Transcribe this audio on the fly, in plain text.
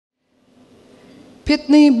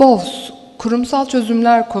Pitney Bowes, Kurumsal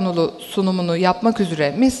Çözümler konulu sunumunu yapmak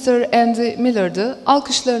üzere Mr. Andy Millard'ı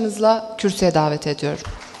alkışlarınızla kürsüye davet ediyorum.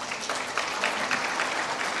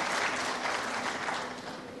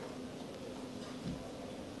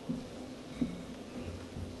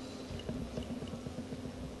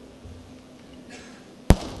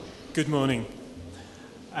 Good morning.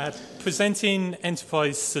 Presenting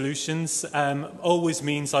enterprise solutions always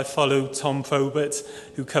means I follow Tom Probert,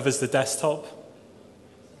 who covers the desktop.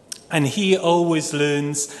 And he always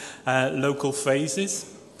learns local phrases.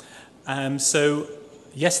 So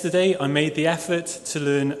yesterday I made the effort to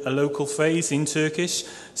learn a local phrase in Turkish.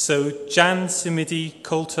 So Can simidi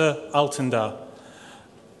kolta altında.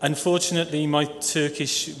 Unfortunately, my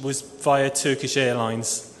Turkish was via Turkish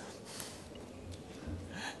Airlines.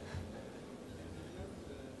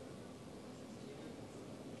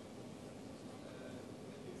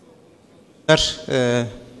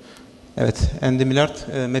 Evet, Andy Millard,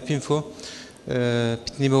 MapInfo,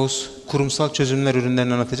 Pitney Bowes kurumsal çözümler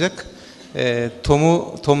ürünlerini anlatacak.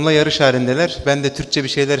 Tom'la yarış halindeler. Ben de Türkçe bir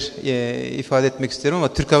şeyler ifade etmek istiyorum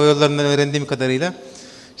ama Türk Hava Yolları'ndan öğrendiğim kadarıyla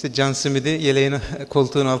işte Can Simidi yeleğin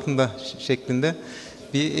koltuğun altında şeklinde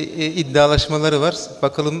bir iddialaşmaları var.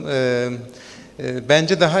 Bakalım,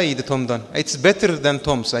 bence daha iyiydi Tom'dan. It's better than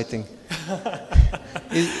Tom's, I think.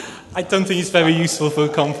 I don't think it's very useful for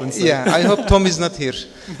a conference. Though. Yeah, I hope Tom is not here.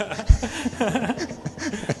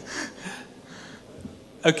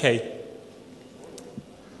 Okay.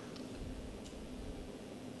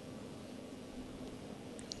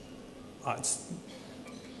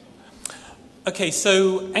 Okay,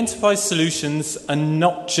 so enterprise solutions are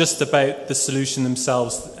not just about the solution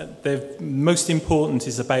themselves. The most important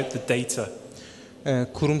is about the data.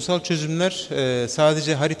 Kurumsal çözümler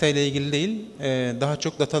sadece harita ile ilgili değil, daha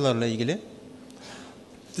çok datalarla ilgili.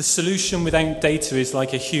 The solution without data is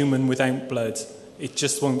like a human without blood. It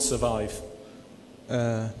just won't survive.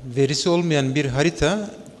 Verisi olmayan bir harita,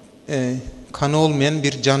 kanı olmayan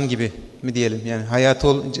bir can gibi mi diyelim? Yani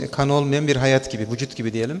kanı olmayan bir hayat gibi, vücut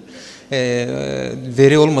gibi diyelim.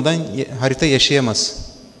 Veri olmadan harita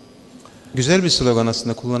yaşayamaz. Güzel bir slogan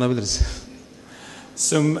aslında, kullanabiliriz.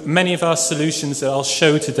 So many of our solutions that I'll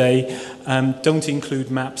show today don't include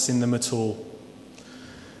maps in them at all.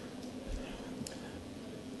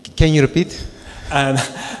 Can you repeat?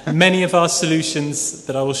 Many of our solutions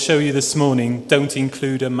that I will show you this morning don't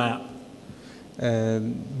include a map.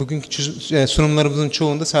 Bugünkü sunumlarımızın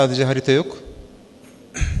çoğunda sadece harita yok.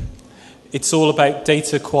 It's all about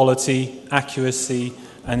data quality, accuracy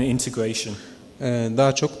and integration.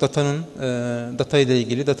 Daha çok data ile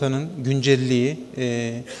ilgili, datanın güncelliği,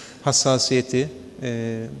 hassasiyeti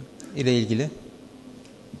ile ilgili.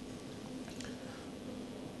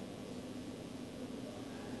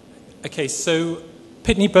 Okay, so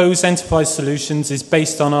Pitney Bowes Enterprise Solutions is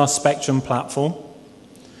based on our Spectrum platform.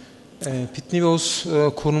 Pitney Bowes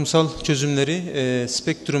kurumsal çözümleri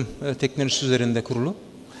Spectrum teknolojisi üzerinde kurulu.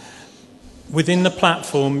 Within the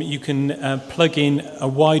platform, you can plug in a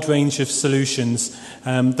wide range of solutions.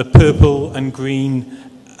 The purple and green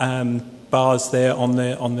bars there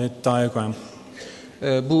on the diagram.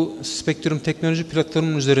 Bu Spectrum teknoloji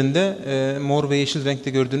platformunun üzerinde mor ve yeşil renkte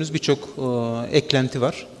gördüğünüz birçok eklenti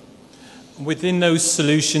var. Within those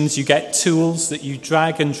solutions, you get tools that you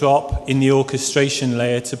drag and drop in the orchestration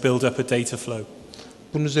layer to build up a data flow.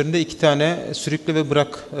 Bunun üzerinde 2 tane sürükle ve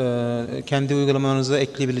bırak, kendi uygulamalarınıza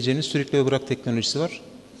ekleyebileceğiniz sürükle ve bırak teknolojisi var.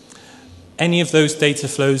 Any of those data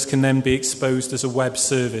flows can then be exposed as a web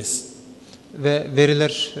service. Ve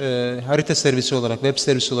veriler harita servisi olarak, web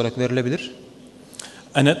servisi olarak verilebilir.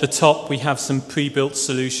 And at the top we have some pre-built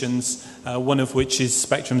solutions, one of which is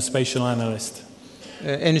Spectrum Spatial Analyst.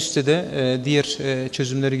 En üstte de diğer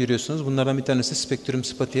çözümleri görüyorsunuz. Bunlardan bir tanesi Spectrum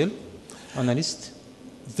Spatial Analyst.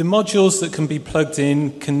 The modules that can be plugged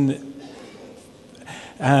in can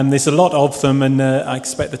there's a lot of them, and I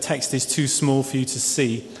expect the text is too small for you to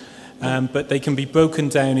see. But they can be broken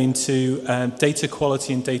down into data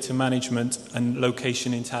quality and data management and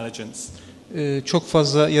location intelligence. Çok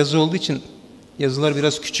fazla yazı olduğu için, yazılar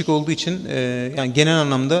biraz küçük olduğu için, yani genel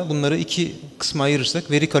anlamda bunları 2 kısma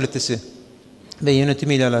ayırırsak veri kalitesi ve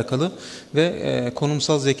yönetimi ile alakalı ve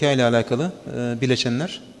konumsal zeka ile alakalı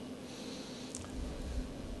bileşenler.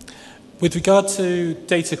 With regard to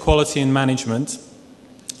data quality and management,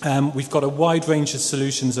 we've got a wide range of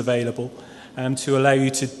solutions available to allow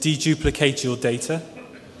you to deduplicate your data.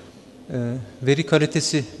 Veri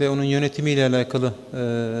kalitesi ve onun yönetimi ile alakalı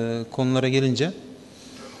konulara gelince,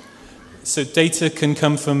 so data can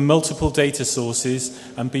come from multiple data sources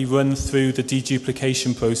and be run through the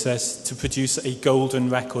deduplication process to produce a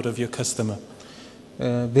golden record of your customer.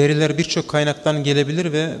 Veriler birçok kaynaktan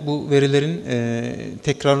gelebilir ve bu verilerin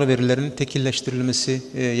tekrarlı verilerin tekilleştirilmesi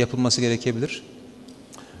yapılması gerekebilir.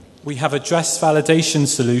 We have address validation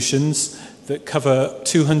solutions that cover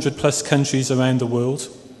 200 plus countries around the world.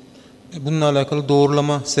 Bununla alakalı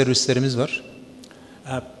doğrulama servislerimiz var.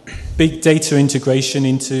 Big data integration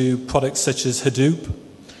into products such as Hadoop.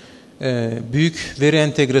 Büyük veri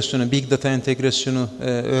entegrasyonu, big data entegrasyonu,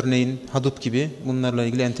 örneğin Hadoop gibi bunlarla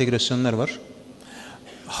ilgili entegrasyonlar var.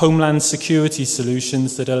 Homeland security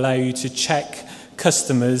solutions that allow you to check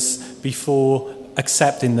customers before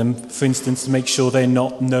accepting them, for instance, to make sure they're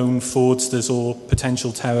not known fraudsters or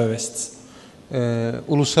potential terrorists.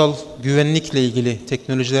 Ulusal güvenlikle ilgili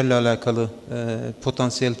teknolojilerle alakalı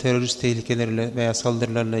potansiyel terörist tehlikeleriyle veya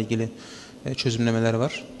saldırılarla ilgili çözümlemeler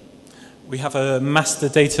var. We have a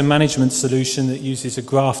master data management solution that uses a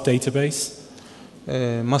graph database.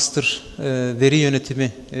 Master veri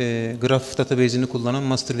yönetimi, graph database'ini kullanan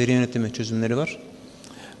master veri yönetimi çözümleri var.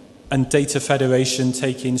 And data federation,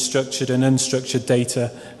 taking structured and unstructured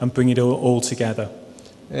data and bring it all together.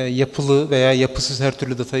 Yapılı veya yapısız her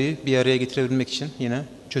türlü datayı bir araya getirebilmek için yine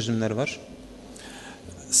çözümler var.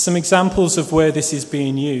 Some examples of where this is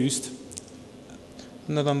being used.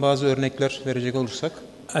 Bunlardan bazı örnekler verecek olursak.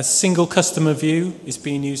 A single customer view is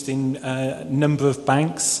being used in a number of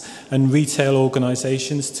banks and retail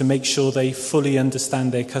organizations to make sure they fully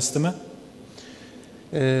understand their customer.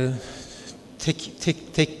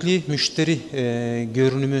 Tekli müşteri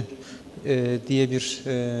görünümü diye bir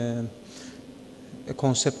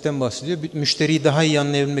konseptten bahsediyor. Müşteriyi daha iyi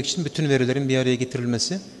anlayabilmek için bütün verilerin bir araya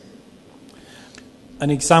getirilmesi. An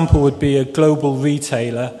example would be a global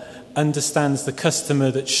retailer understands the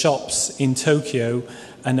customer that shops in Tokyo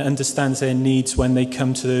and understands their needs when they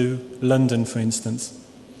come to London, for instance.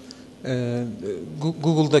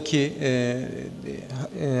 Google'daki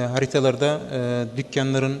haritalarda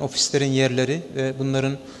dükkanların, ofislerin yerleri ve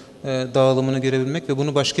bunların dağılımını görebilmek ve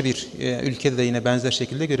bunu başka bir ülkede de yine benzer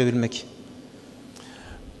şekilde görebilmek.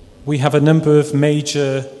 We have a number of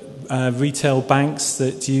major retail banks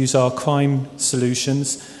that use our crime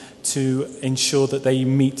solutions to ensure that they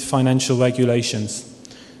meet financial regulations.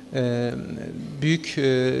 Büyük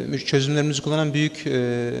çözümlerimizi kullanan büyük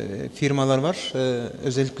firmalar var.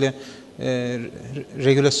 Özellikle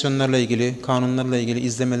regülasyonlarla ilgili, kanunlarla ilgili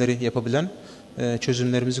izlemeleri yapabilen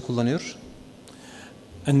çözümlerimizi kullanıyor.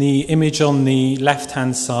 And the image on the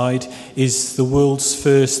left-hand side is the world's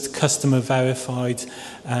first customer verified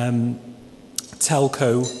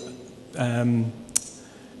telco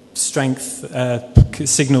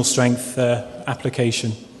signal strength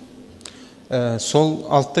application. Sol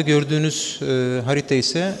altta gördüğünüz harita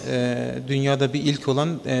ise dünyada bir ilk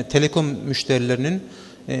olan telekom müşterilerinin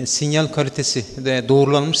sinyal kalitesi,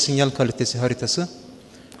 doğrulanmış sinyal kalitesi haritası.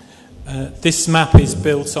 This map is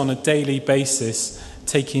built on a daily basis,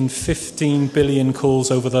 taking 15 billion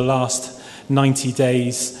calls over the last 90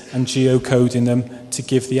 days and geocoding them to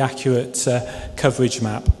give the accurate coverage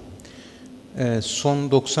map.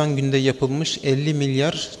 Son 90 günde yapılmış 50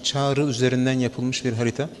 milyar çağrı üzerinden yapılmış bir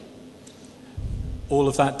harita. All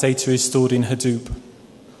of that data is stored in Hadoop.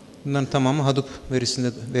 Bunların tamamı Hadoop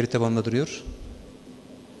veri tabanında duruyor.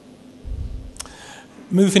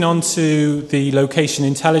 Moving on to the location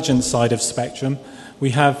intelligence side of Spectrum,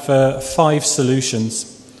 we have 5 solutions.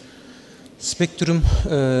 Spectrum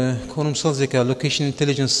konumsal zeka, location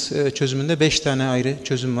intelligence çözümünde 5 tane ayrı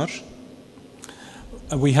çözüm var.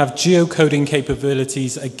 We have geocoding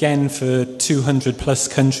capabilities again for 200 plus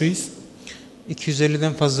countries.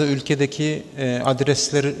 250'den fazla ülkedeki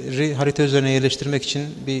adresleri harita üzerine yerleştirmek için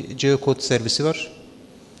bir geocode servisi var.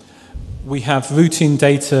 We have routing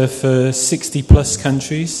data for 60 plus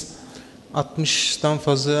countries. 60'tan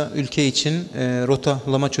fazla ülke için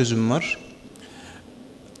rotalama çözümü var.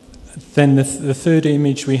 Then the third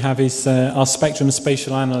image we have is our Spectrum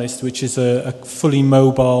Spatial Analyst, which is a fully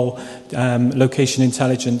mobile location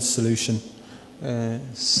intelligence solution.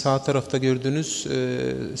 Sağ tarafta gördüğünüz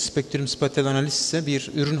Spectrum Spatial Analyst ise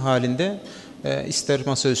bir ürün halinde ister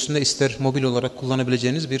masa üstünde ister mobil olarak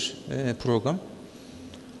kullanabileceğiniz bir program.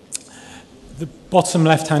 The bottom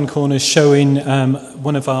left-hand corner is showing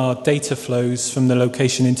one of our data flows from the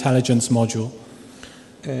location intelligence module.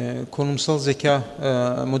 Konumsal zeka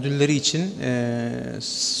modülleri için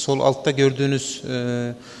sol altta gördüğünüz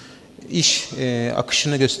iş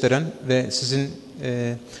akışını gösteren ve sizin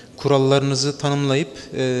kurallarınızı tanımlayıp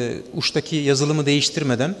uçtaki yazılımı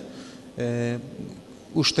değiştirmeden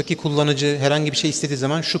uçtaki kullanıcı herhangi bir şey istediği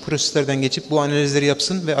zaman şu proseslerden geçip bu analizleri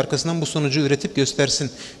yapsın ve arkasından bu sonucu üretip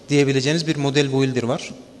göstersin diyebileceğiniz bir model builder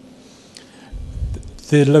var.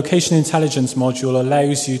 The location intelligence module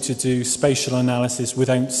allows you to do spatial analysis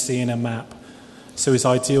without seeing a map. So it's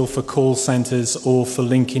ideal for call centers or for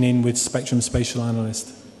linking in with Spectrum Spatial Analyst.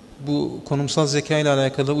 Bu konumsal zeka ile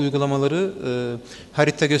alakalı uygulamaları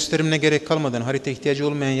harita gösterimine gerek kalmadan, harita ihtiyacı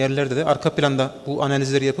olmayan yerlerde de arka planda bu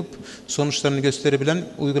analizleri yapıp sonuçlarını gösterebilen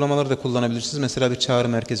uygulamaları da kullanabilirsiniz. Mesela bir çağrı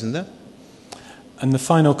merkezinde. And the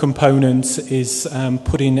final component is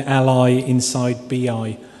putting LI inside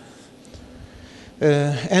BI.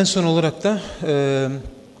 En son olarak da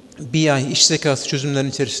BI, iş zekası çözümlerinin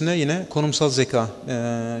içerisine yine konumsal zeka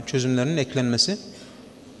çözümlerinin eklenmesi.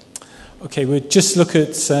 Okay, we'll just look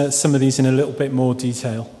at some of these in a little bit more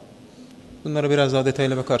detail. Bunlara biraz daha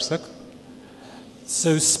detaylı bakarsak.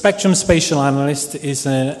 So Spectrum Spatial Analyst is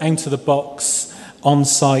an out-of-the-box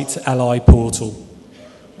on-site LI portal.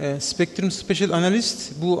 Spectrum Spatial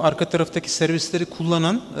Analyst bu arka taraftaki servisleri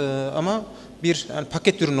kullanan ama bir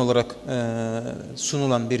paket ürün olarak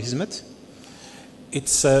sunulan bir hizmet.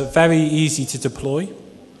 It's very easy to deploy.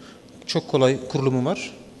 Çok kolay kurulumu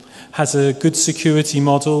var. Has a good security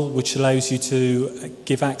model which allows you to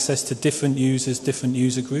give access to different users, different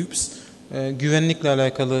user groups. Güvenlikle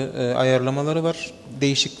alakalı ayarlamaları var.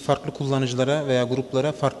 Değişik farklı kullanıcılara veya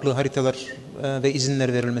gruplara farklı haritalar ve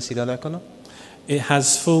izinler verilmesiyle alakalı. It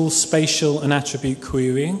has full spatial and attribute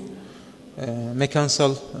querying.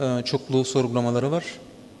 Mekansal çoklu sorgulamaları var.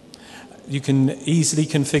 You can easily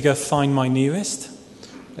configure Find My Nearest.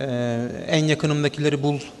 En yakınımdakileri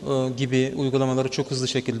bul gibi uygulamaları çok hızlı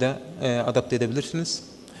şekilde adapte edebilirsiniz.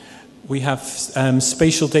 We have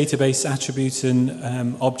spatial database attribute and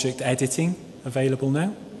object editing available now.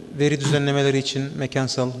 Veri düzenlemeleri için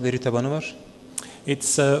mekansal veri tabanı var.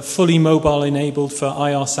 It's fully mobile enabled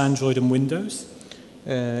for iOS, Android and Windows.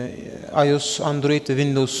 iOS, Android ve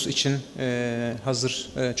Windows için hazır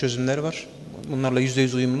çözümler var. Bunlarla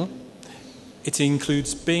 %100 uyumlu. It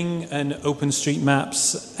includes Bing and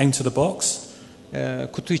OpenStreetMaps out of the box.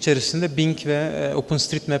 Kutu içerisinde Bing ve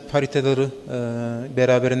OpenStreetMap haritaları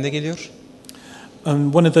beraberinde geliyor.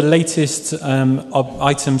 One of the latest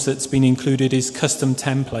items that's been included is custom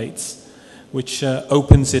templates, which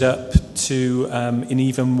opens it up to an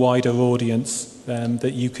even wider audience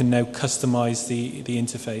that you can now customize the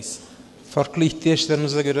interface. Farklı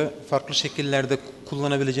ihtiyaçlarınıza göre farklı şekillerde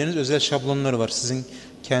kullanabileceğiniz özel şablonlar var. Sizin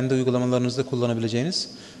kendi uygulamalarınızda kullanabileceğiniz.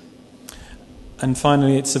 And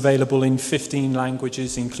finally, it's available in 15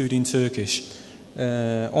 languages, including Turkish.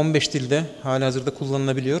 15 dilde halihazırda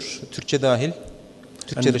kullanılabiliyor, Türkçe dahil.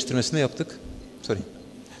 Türkçeleştirmesini yaptık. Sorry.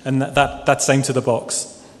 And that's out of the box.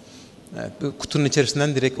 Evet, bu kutunun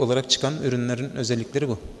içerisinden direkt olarak çıkan ürünlerin özellikleri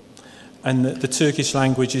bu. And the Turkish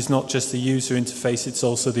language is not just the user interface; it's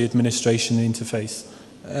also the administration interface.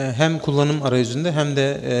 Hem kullanım arayüzünde hem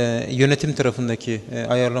de yönetim tarafındaki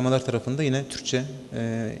ayarlamalar tarafında yine Türkçe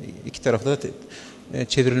iki tarafta da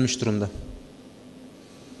çevrilmiş durumda.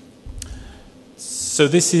 So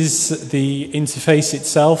this is the interface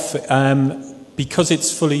itself. Because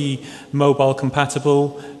it's fully mobile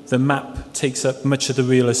compatible, the map takes up much of the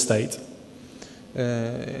real estate.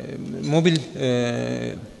 Mobil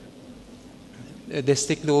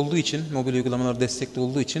destekli olduğu için, mobil uygulamalar destekli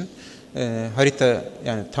olduğu için harita,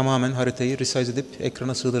 yani tamamen haritayı resize edip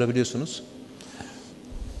ekrana sığdırabiliyorsunuz.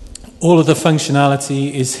 All of the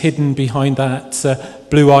functionality is hidden behind that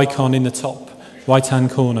blue icon in the top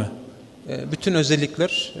right-hand corner. Bütün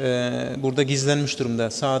özellikler burada gizlenmiş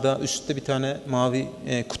durumda. Sağda üstte bir tane mavi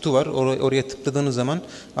kutu var. Oraya tıkladığınız zaman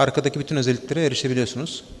arkadaki bütün özelliklere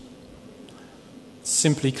erişebiliyorsunuz.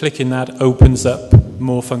 Simply clicking that opens up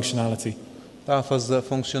more functionality. Daha fazla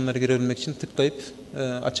fonksiyonları görebilmek için tıklayıp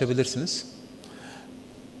açabilirsiniz.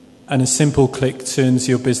 And a simple click turns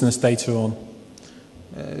your business data on.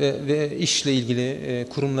 Ve işle ilgili,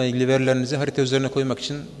 kurumla ilgili verilerinizi harita üzerine koymak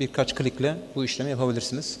için birkaç klikle bu işlemi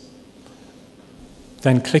yapabilirsiniz.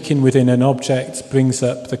 Then clicking within an object brings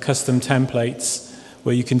up the custom templates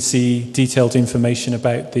where you can see detailed information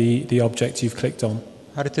about the object you've clicked on.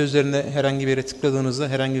 Harita üzerine herhangi bir yere tıkladığınızda,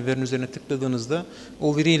 herhangi bir verinin üzerine tıkladığınızda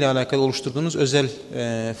o veriyle alakalı oluşturduğunuz özel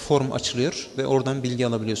form açılıyor ve oradan bilgi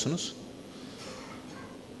alabiliyorsunuz.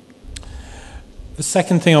 The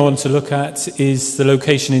second thing I want to look at is the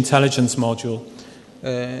Location Intelligence module.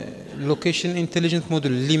 Location Intelligence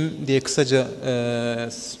modülü, LIM diye kısaca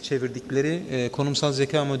çevirdikleri konumsal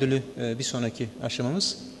zeka modülü bir sonraki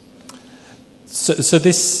aşamamız. So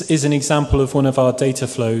this is an example of one of our data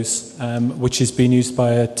flows, which is being used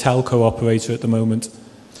by a telco operator at the moment.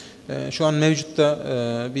 Şu an mevcutta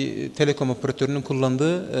bir telekom operatörünün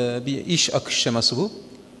kullandığı bir iş akış şeması bu.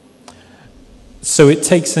 So it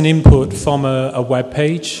takes an input from a web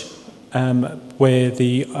page where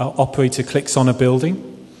the operator clicks on a building.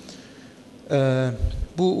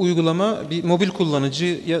 Bu uygulama bir mobil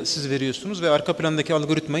kullanıcıya siz veriyorsunuz ve arka plandaki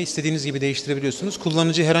algoritmayı istediğiniz gibi değiştirebiliyorsunuz.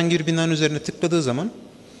 Kullanıcı herhangi bir binanın üzerine tıkladığı zaman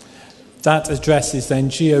that address is then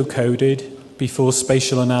geocoded before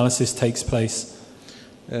spatial analysis takes place.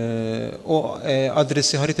 O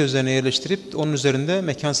adresi harita üzerine yerleştirip onun üzerinde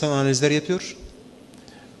mekansal analizler yapıyor.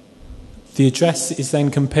 The address is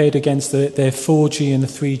then compared against their 4G and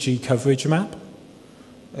the 3G coverage map.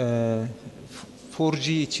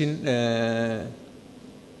 4G için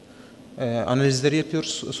analizleri yapıyor,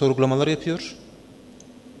 sorgulamalar yapıyor.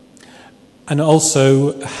 And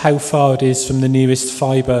also how far it is from the nearest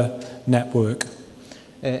fiber network.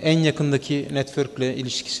 En yakındaki network'le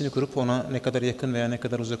ilişkisini kurup ona ne kadar yakın veya ne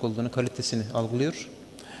kadar uzak olduğunu, kalitesini algılıyor.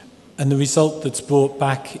 And the result that's brought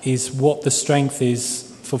back is what the strength is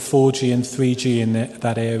for 4G and 3G in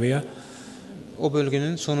that area. O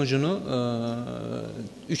bölgenin sonucunu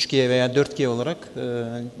 3G veya 4G olarak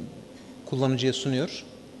kullanıcıya sunuyor.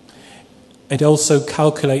 It also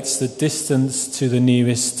calculates the distance to the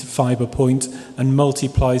nearest fiber point and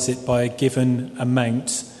multiplies it by a given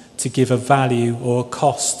amount to give a value or a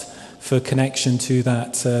cost for connection to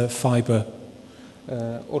that fiber.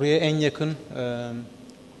 Oraya en yakın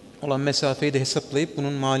olan mesafeyi de hesaplayıp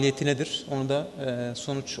bunun maliyeti nedir onu da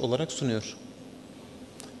sonuç olarak sunuyor.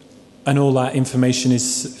 And all that information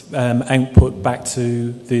is output back to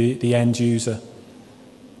the end user.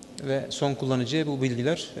 Ve son kullanıcıya bu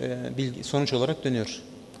bilgiler sonuç olarak dönüyor.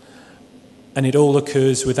 And it all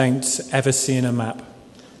occurs without ever seeing a map.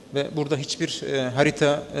 Ve burada hiçbir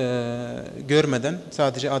harita görmeden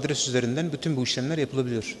sadece adres üzerinden bütün bu işlemler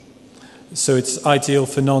yapılabiliyor. So it's ideal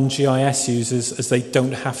for non-GIS users as they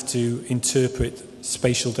don't have to interpret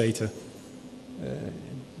spatial data.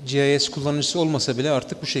 GIS kullanıcısı olmasa bile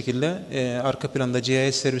artık bu şekilde arka planda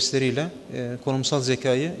GIS servisleriyle konumsal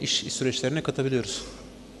zekayı iş süreçlerine katabiliyoruz.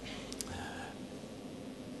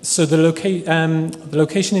 So the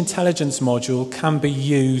location intelligence module can be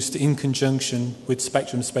used in conjunction with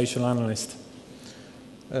Spectrum Spatial Analyst.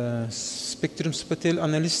 Spectrum Spatial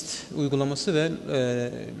Analyst uygulaması ve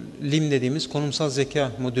LIM dediğimiz konumsal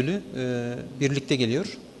zeka modülü birlikte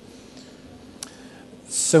geliyor.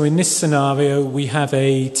 So in this scenario we have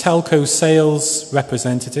a telco sales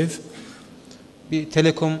representative. Bir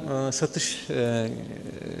telekom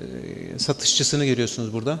satışçısını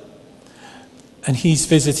görüyorsunuz burada. And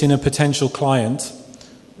he's visiting a potential client.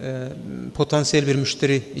 Potansiyel bir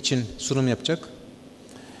müşteri için sunum yapacak.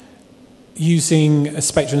 Using a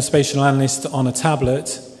Spectrum Spatial Analyst on a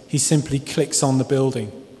tablet, he simply clicks on the building.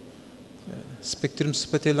 Spectrum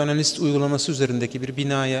Spatial Analyst uygulaması üzerindeki bir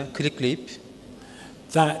binaya klikleyip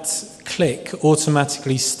that click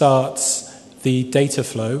automatically starts the data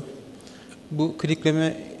flow. Bu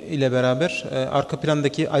klikleme ile beraber arka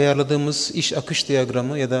plandaki ayarladığımız iş akış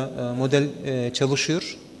diyagramı ya da model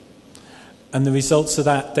çalışıyor. And the results of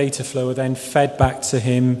that data flow are then fed back to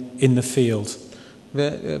him in the field.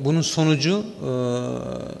 Ve bunun sonucu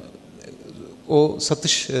o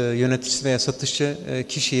satış yöneticisi veya satışçı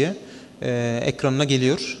kişiye ekranına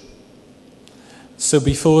geliyor. So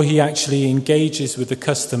before he actually engages with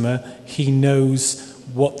the customer, he knows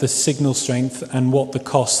what the signal strength and what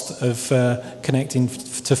the cost of connecting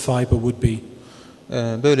to fiber would be.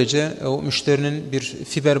 Böylece o müşterinin bir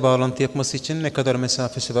fiber bağlantı yapması için ne kadar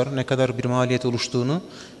mesafesi var, ne kadar bir maliyet oluştuğunu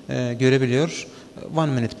görebiliyor.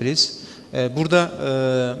 One minute please. Burada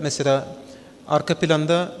mesela arka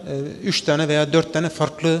planda 3 tane veya 4 tane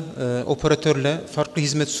farklı operatörle farklı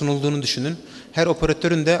hizmet sunulduğunu düşünün. Her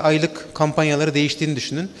operatörün de aylık kampanyaları değiştiğini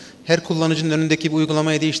düşünün. Her kullanıcının önündeki bu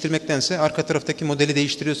uygulamayı değiştirmektense arka taraftaki modeli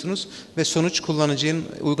değiştiriyorsunuz ve sonuç kullanıcının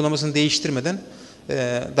uygulamasını değiştirmeden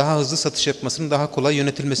daha hızlı satış yapmasını, daha kolay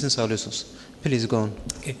yönetilmesini sağlıyorsunuz. Please go on.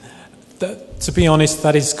 Okay. To be honest,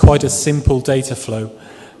 that is quite a simple data flow.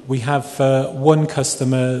 We have one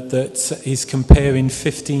customer that is comparing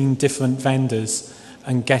 15 different vendors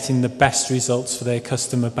and getting the best results for their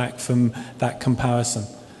customer back from that comparison.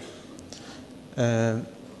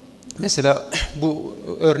 Mesela bu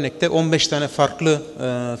örnekte 15 tane farklı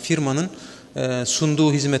firmanın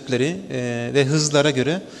sunduğu hizmetleri ve hızlara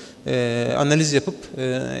göre analiz yapıp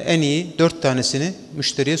en iyi 4 tanesini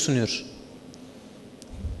müşteriye sunuyor.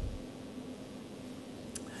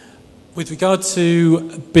 With regard to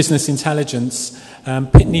business intelligence,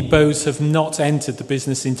 Pitney Bowes have not entered the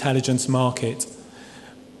business intelligence market.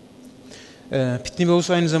 Pitney Bowes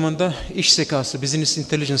aynı zamanda iş zekası, business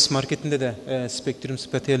intelligence marketinde de Spectrum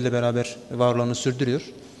Spatial ile beraber varlığını sürdürüyor.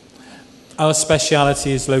 Our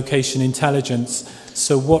speciality is location intelligence.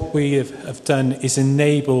 So what we have done is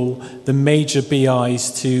enable the major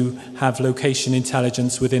BIs to have location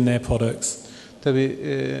intelligence within their products. Tabii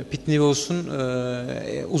Pitney Bowes'un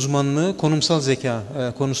uzmanlığı konumsal zeka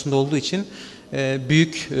konusunda olduğu için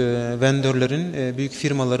büyük vendörlerin, büyük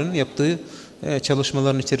firmaların yaptığı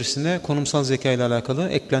çalışmaların içerisinde konumsal zeka ile alakalı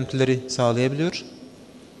eklentileri sağlayabiliyor.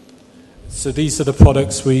 So these are the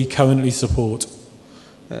products we currently support.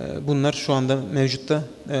 Bunlar şu anda mevcutta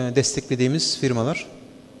desteklediğimiz firmalar.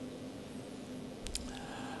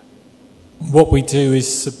 What we do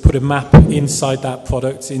is put a map inside that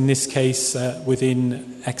product, in this case within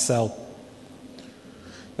Excel.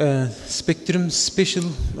 Spectrum Special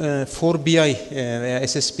for BI veya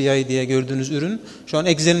SSBI diye gördüğünüz ürün şu an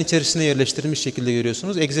Excel'in içerisine yerleştirilmiş şekilde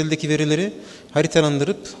görüyorsunuz. Excel'deki verileri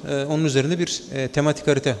haritalandırıp onun üzerinde bir tematik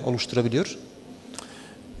harita oluşturabiliyor.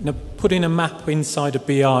 Now, putting a map inside a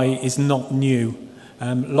BI is not new.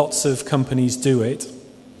 Lots of companies do it.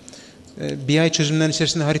 BI çözümlerinin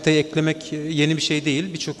içerisinde haritayı eklemek yeni bir şey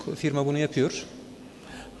değil. Birçok firma bunu yapıyor.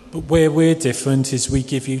 But where we're different is we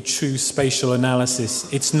give you true spatial analysis.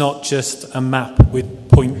 It's not just a map with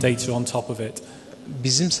point data on top of it.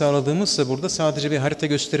 Bizim sağladığımızsa burada sadece bir harita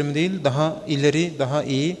gösterimi değil, daha ileri, daha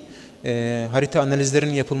iyi harita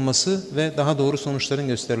analizlerinin yapılması ve daha doğru sonuçların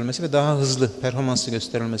gösterilmesi ve daha hızlı performanslı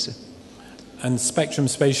gösterilmesi. And Spectrum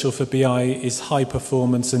Spatial for BI is high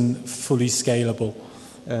performance and fully scalable.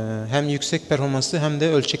 Hem yüksek performanslı hem de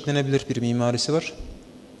ölçeklenebilir bir mimarisi var.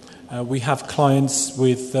 We have clients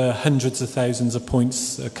with hundreds of thousands of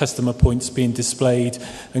points, customer points being displayed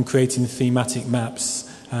and creating thematic maps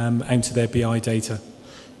out of their BI data.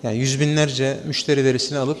 Yani yüz binlerce müşteri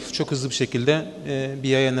verisini alıp çok hızlı bir şekilde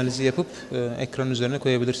BI analizi yapıp ekran üzerine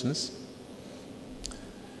koyabilirsiniz.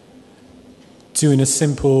 Doing a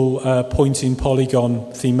simple pointing polygon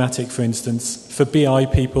thematic, for instance, for BI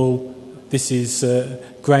people, this is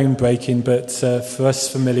groundbreaking, but for us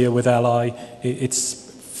familiar with LI, it's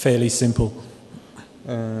fairly simple.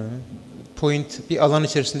 Point bir alan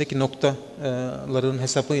içerisindeki noktaların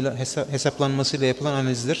hesaplanmasıyla yapılan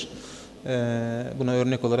analizler buna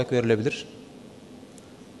örnek olarak verilebilir.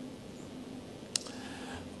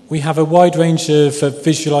 We have a wide range of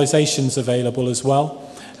visualizations available as well.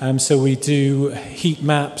 So we do heat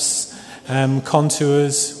maps,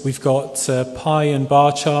 contours. We've got pie and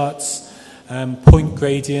bar charts, point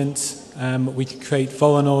gradient. We can create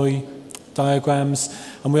Voronoi diagrams,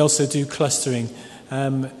 and we also do clustering.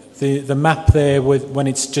 The map there, when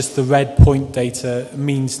it's just the red point data,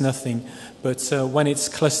 means nothing. But when it's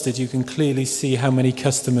clustered, you can clearly see how many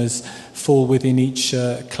customers fall within each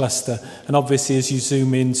cluster. And obviously, as you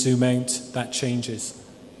zoom in, zoom out, that changes.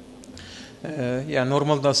 Yani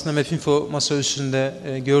normalde aslında MapInfo masa üstünde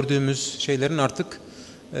gördüğümüz şeylerin artık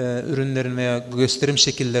ürünlerin veya gösterim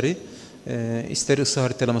şekilleri ister ısı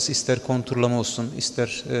haritalaması, ister konturlama olsun,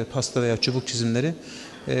 ister pasta veya çubuk çizimleri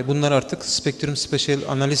bunlar artık Spectrum Spatial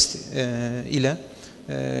Analyst ile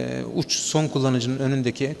uç son kullanıcının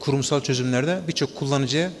önündeki kurumsal çözümlerde birçok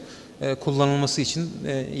kullanıcıya kullanılması için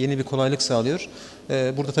yeni bir kolaylık sağlıyor.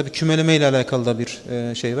 Burada tabii kümeleme ile alakalı da bir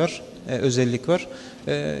şey var, özellik var.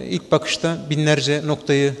 İlk bakışta binlerce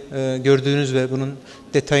noktayı gördüğünüz ve bunun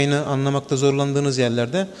detayını anlamakta zorlandığınız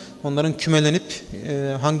yerlerde onların kümelenip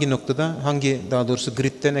hangi noktada, daha doğrusu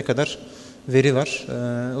gridde ne kadar veri var,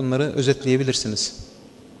 onları özetleyebilirsiniz.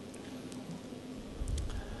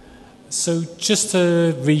 So just to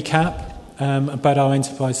recap about our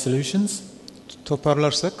enterprise solutions.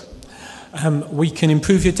 Toparlarsak, we can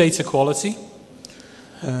improve your data quality.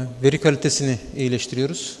 Veri kalitesini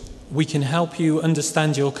iyileştiriyoruz. We can help you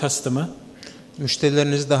understand your customer.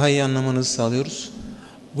 Müşterilerinizi daha iyi anlamanızı sağlıyoruz.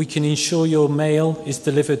 We can ensure your mail is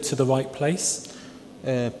delivered to the right place.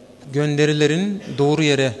 Gönderilerin doğru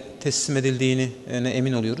yere teslim edildiğine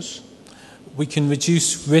emin oluyoruz. We can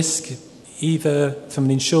reduce risk either from an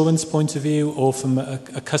insurance point of view or from a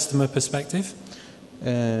customer perspective.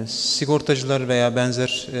 Sigortacılar veya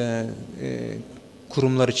benzer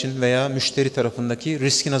kurumlar için veya müşteri tarafındaki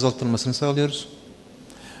riskin azaltılmasını sağlıyoruz.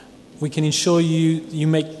 We can ensure you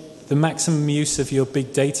make the maximum use of your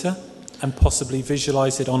big data and possibly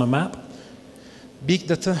visualize it on a map. Big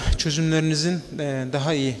data çözümlerinizin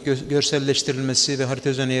daha iyi görselleştirilmesi ve harita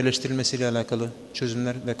üzerine yerleştirilmesiyle alakalı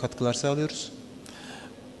çözümler ve katkılar sağlıyoruz.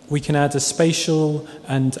 We can add a spatial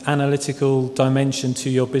and analytical dimension to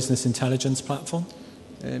your business intelligence platform.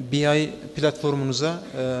 BI platformunuza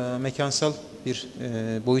mekansal bir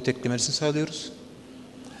boyut eklemesini sağlıyoruz.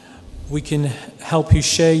 We can help you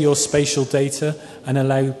share your spatial data and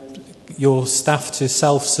allow your staff to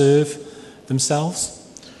self-serve themselves.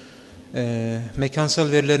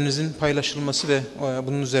 Mekansal verilerinizin paylaşılması ve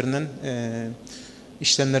bunun üzerinden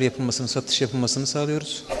işlemler yapılmasını, satış yapılmasını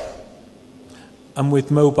sağlıyoruz. And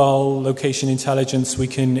with mobile location intelligence, we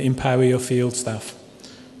can empower your field staff.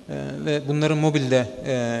 Ve bunların mobilde,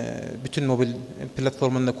 bütün mobil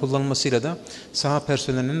platformlarında kullanılmasıyla da saha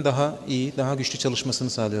personelinin daha iyi, daha güçlü çalışmasını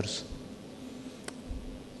sağlıyoruz.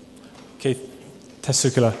 Okay,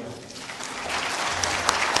 teşekkürler.